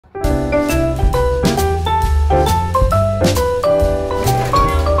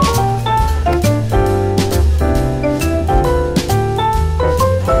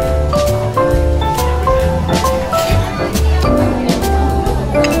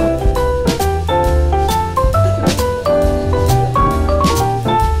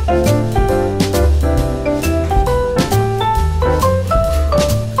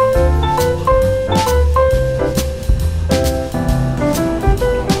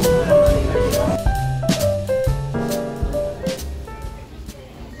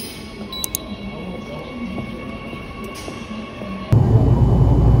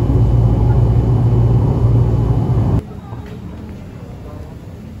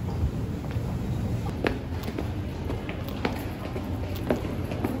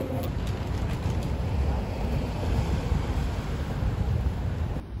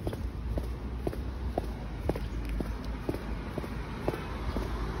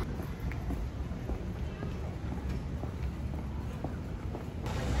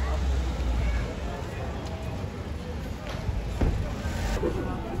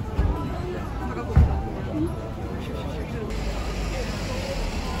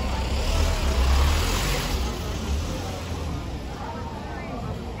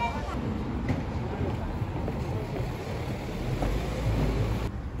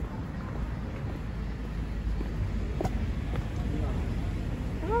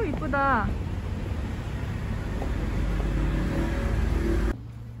이쁘다.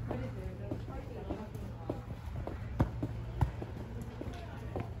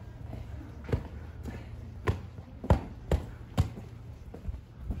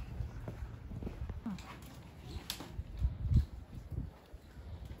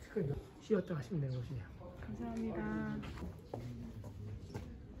 쉬었다 가시면 되는 곳이에요. 감사합니다.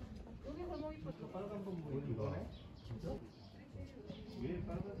 빨간 건 뭐 이거네? 진짜? 왜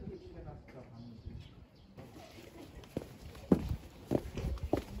빨간색이 집에 갔을까 봤는데.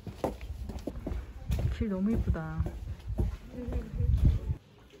 길 너무 이쁘다.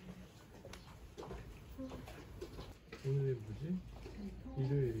 오늘이 뭐지?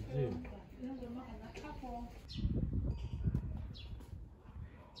 일요일이지?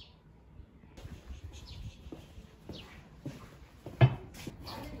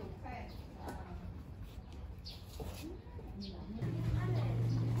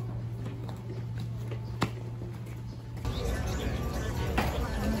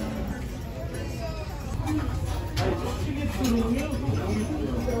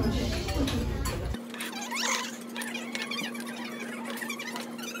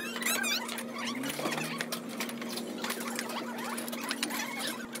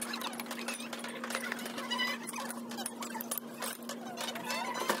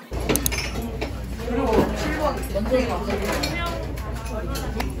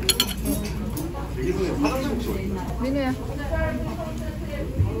 민우야.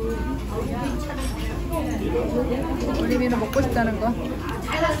 우리 민우 먹고 싶다는 거.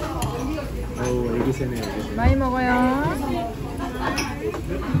 어우, 애기 새네, 애기. 많이 먹어요.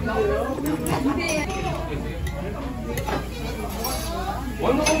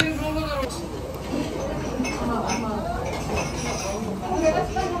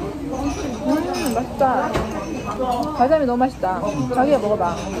 맛있다. 가자미 너무 맛있다. 자기가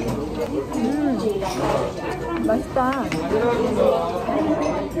먹어봐. 맛있다.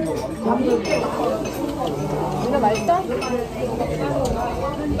 이거 맛있어?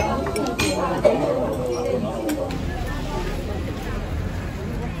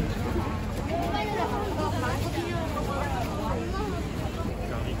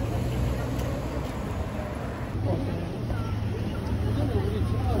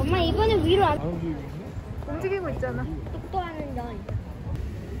 엄마 이번에 위로 안 움직이고 있잖아. 똑똑하는 건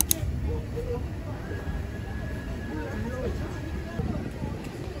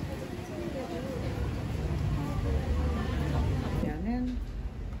는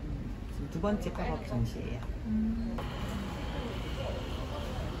두 번째 팝업 전시예요.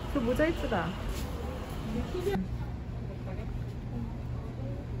 그 모자 이쁘다.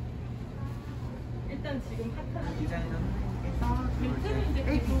 일단 지금 핫한 디자이너분께서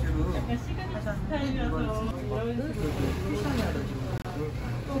A 위주로 스타일이라서 이런 식으로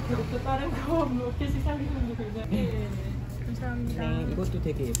또 그리고 또 다른 거 몇 개씩 사시는 게 굉장히 감사합니다. 네, 이것도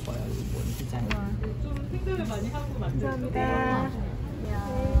되게 예뻐요. 이번 디자인. 좀 생각을 많이 하고 만들었어요. 감사합니다.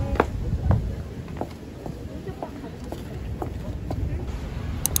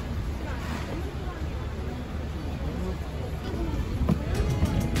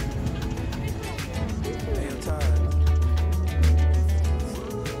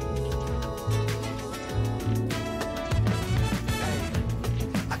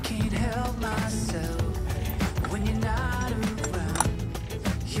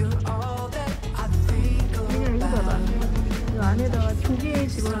 안에다가 조개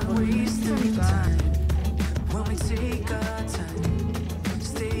집어넣는 거니까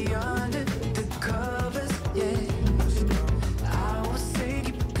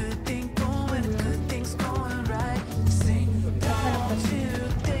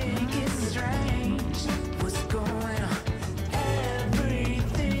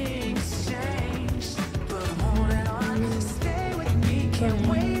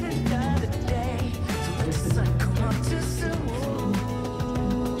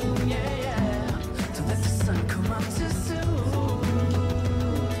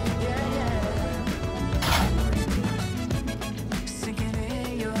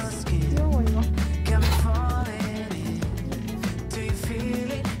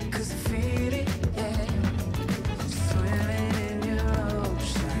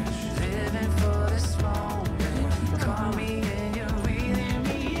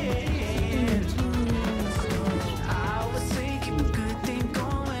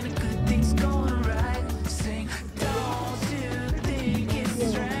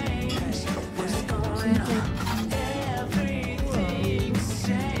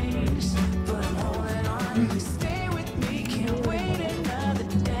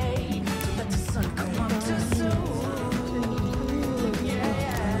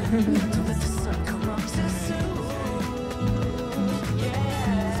Careful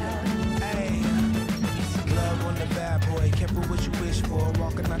what you wish for.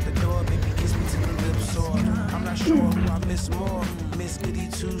 Walking out the door, baby, kiss me till the lips sore. I'm not sure who I miss more. Miss Goody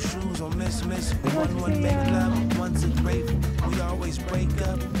two shoes or Miss. One make love, one's a grateful. We always break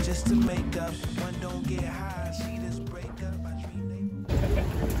up just to make up. One don't get high, she just break up. I dream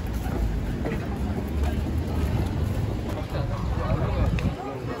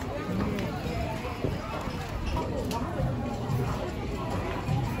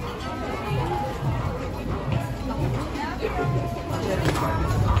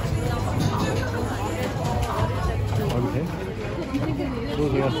너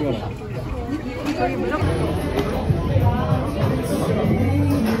내가 찍어라. 저기 무조건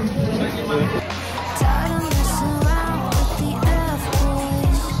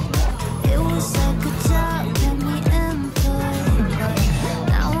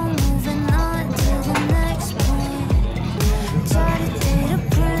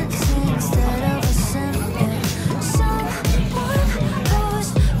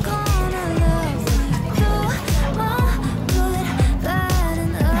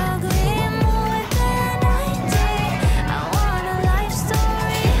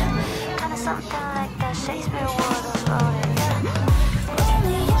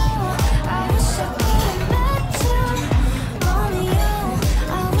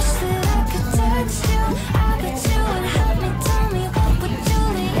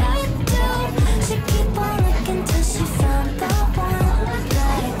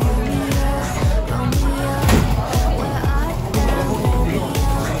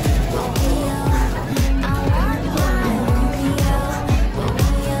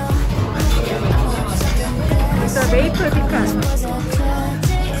메이플 피칸.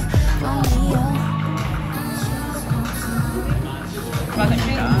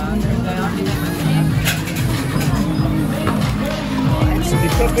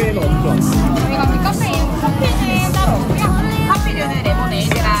 빅카페에는 없어. 저희가 빅카페인 커피는 따로 없고요. 커피류는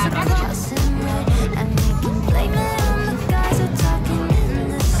레모네이드랑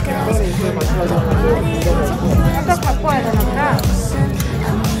약간 갖고 와야 되나 보다.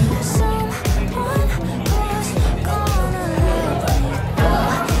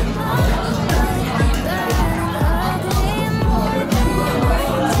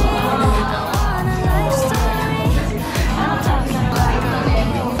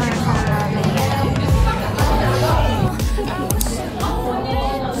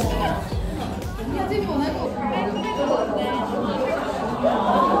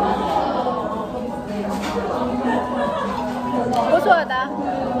 고소하다.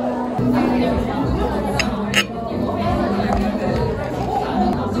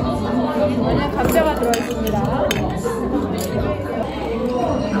 안에 감자가 들어있습니다.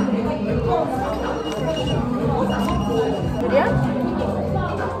 그래야?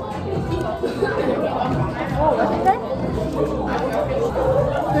 오, 맛있대?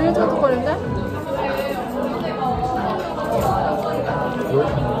 되게 쫀득거린데?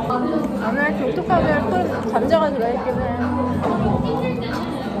 안에 독특하게 큰 감자가 들어있긴 해.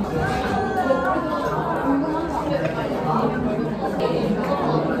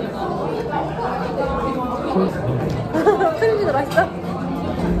 크림이 들어있어?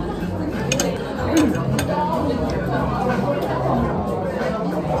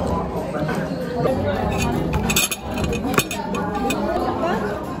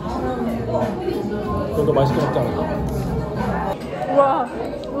 좀 더 맛있게 먹지 않을까? 우와,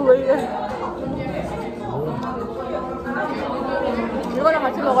 이거 왜 이래? 이거랑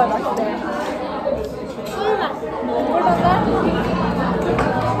같이 먹어야 맛있대. 꿀맛. 꿀맛?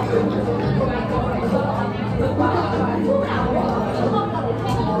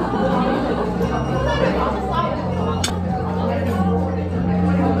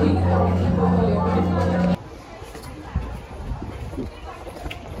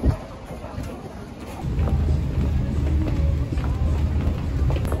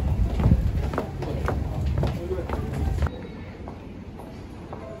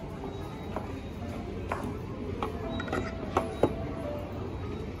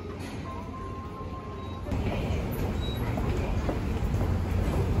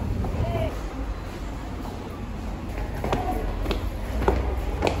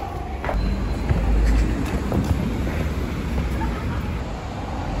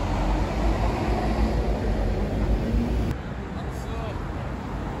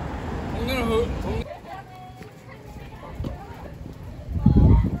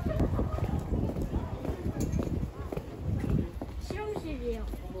 실험실이에요.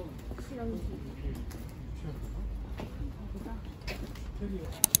 실험실.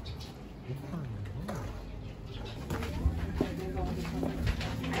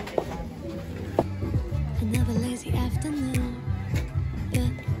 Another lazy afternoon. The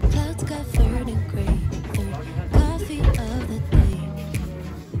clouds covered in gray. Third coffee of the day.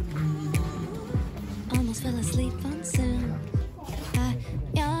 Almost fell asleep on Zoom. I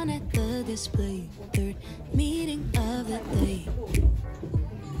yawn at the display. Third meeting of the day.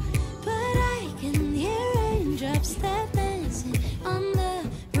 But I can hear raindrops that dancing on the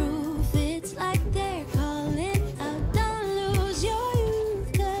roof. It's like they're calling out, don't lose your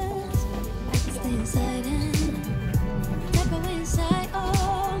youth, 'cause I can stay inside and type away inside.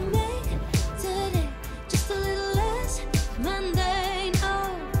 Oh, make today just a little less mundane.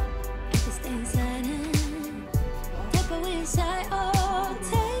 Oh, I can stay inside and type away inside. Oh,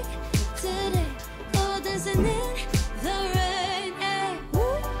 take today, oh, dancing in the rain. Yeah. Woo,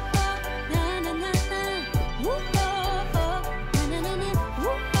 oh, na na na na. Woo, oh, oh, na na na na.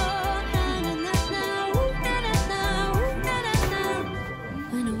 Woo, oh, na na na na. Woo, na na na. Woo, na na na.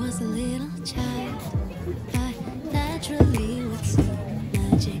 When I was a little child, I naturally would see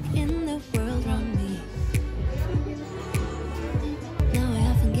magic in the world around me. Now I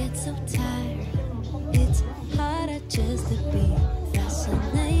often get so tired. It's harder just to be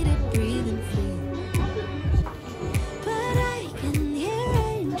fascinated, breathing free. But I can hear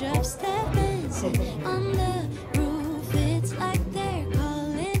raindrops that dancing on the roof. It's like they're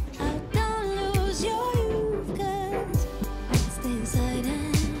calling out, don't lose your youth, 'cause I can stay inside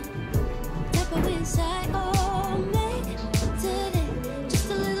and type away inside. Oh, make today just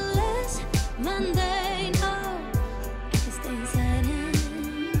a little less mundane. Oh, I can stay inside and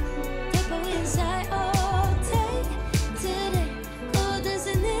type away inside. Oh, take today, oh,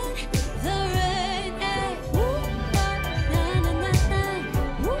 dancing in the rain. Yeah. Woo, oh, na na na na.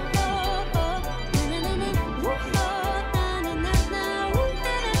 Woo, oh, oh, na na na na. Woo, oh, na na na na. Woo,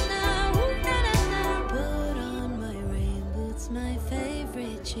 na na na. Woo, na na na. Put on my rain boots, my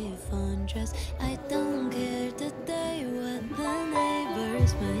favorite chiffon dress. I don't care today what the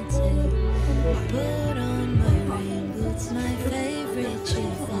neighbors might say. Put on my rain boots, my favorite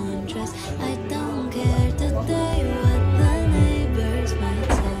chiffon dress. I don't care today what the neighbors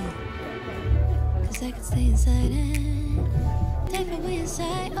might say. 'Cause I can stay inside and type away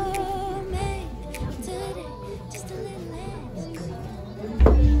inside. Oh, make today just a little less.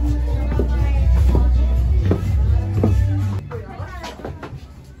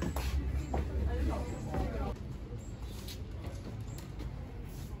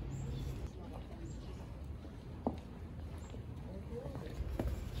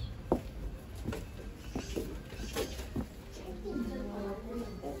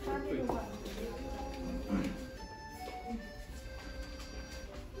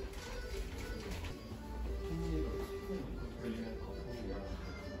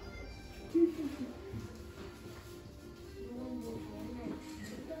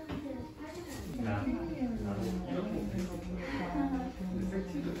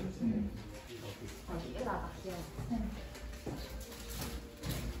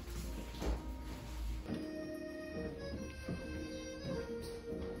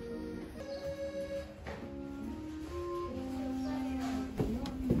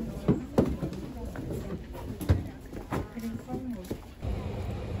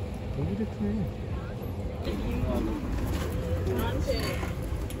 오브젝트네.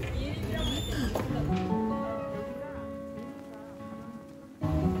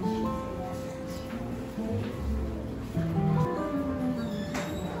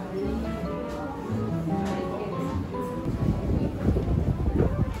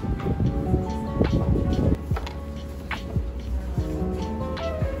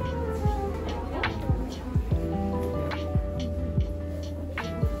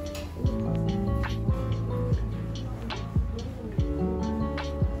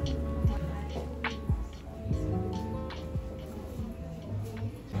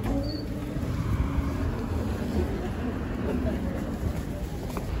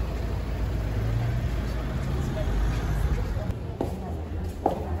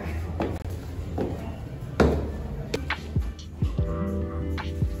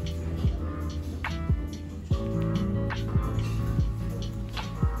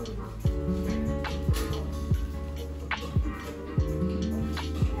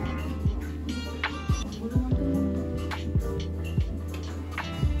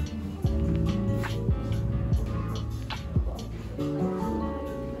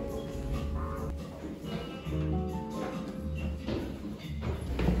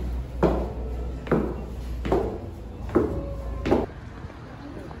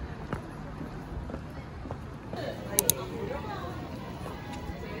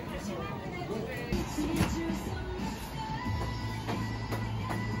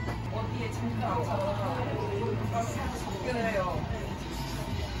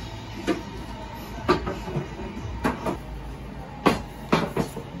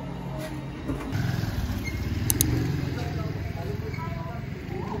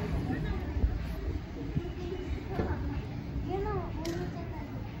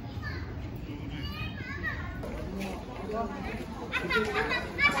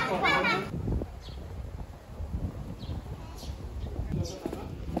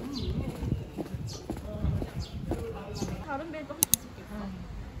 다른 데도 한 번씩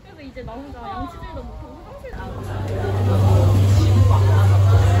그래서 이제 나 혼자 양치질도 못하고 화장실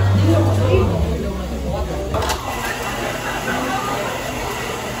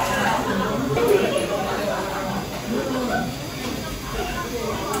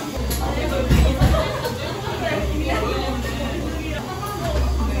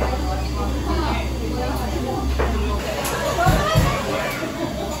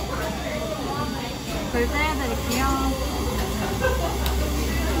결제해드릴게요.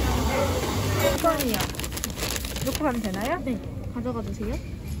 1번이요. 놓고 가면 되나요? 네, 가져가 주세요.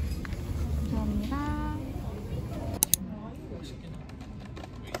 감사합니다.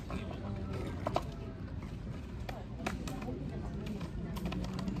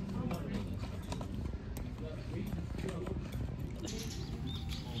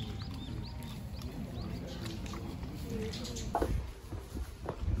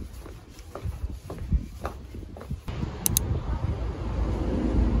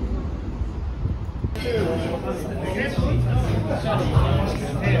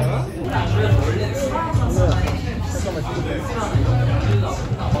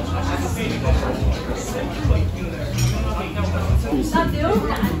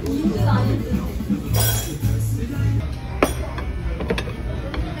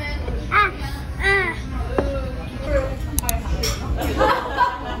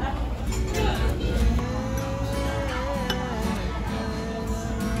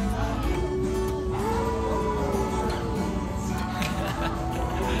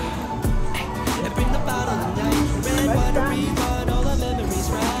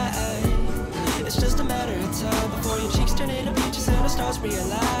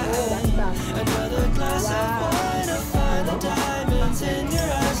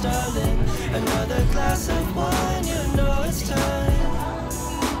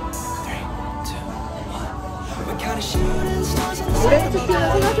 오렌지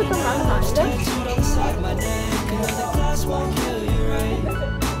피는 생각했던 맛은 아닌데?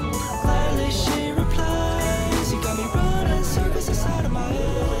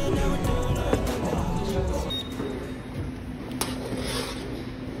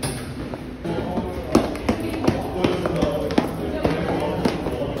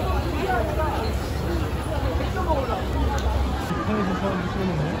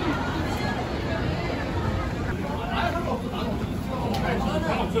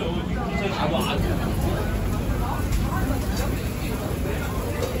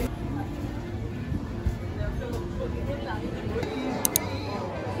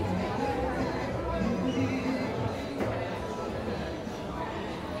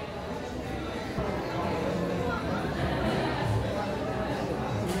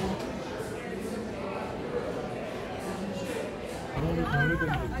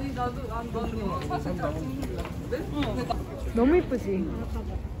 너무 이쁘지?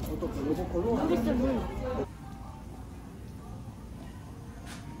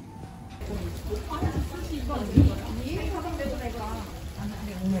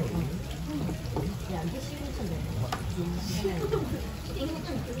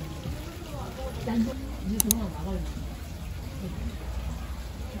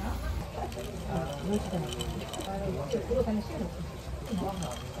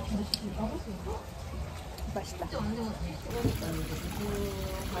 맛있다.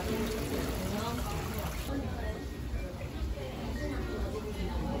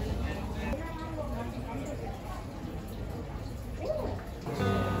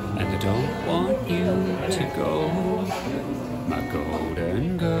 And I don't want you to go, my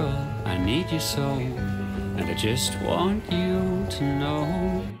golden girl. I need you so, and I just want you to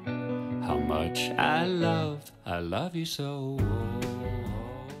know how much I love you so.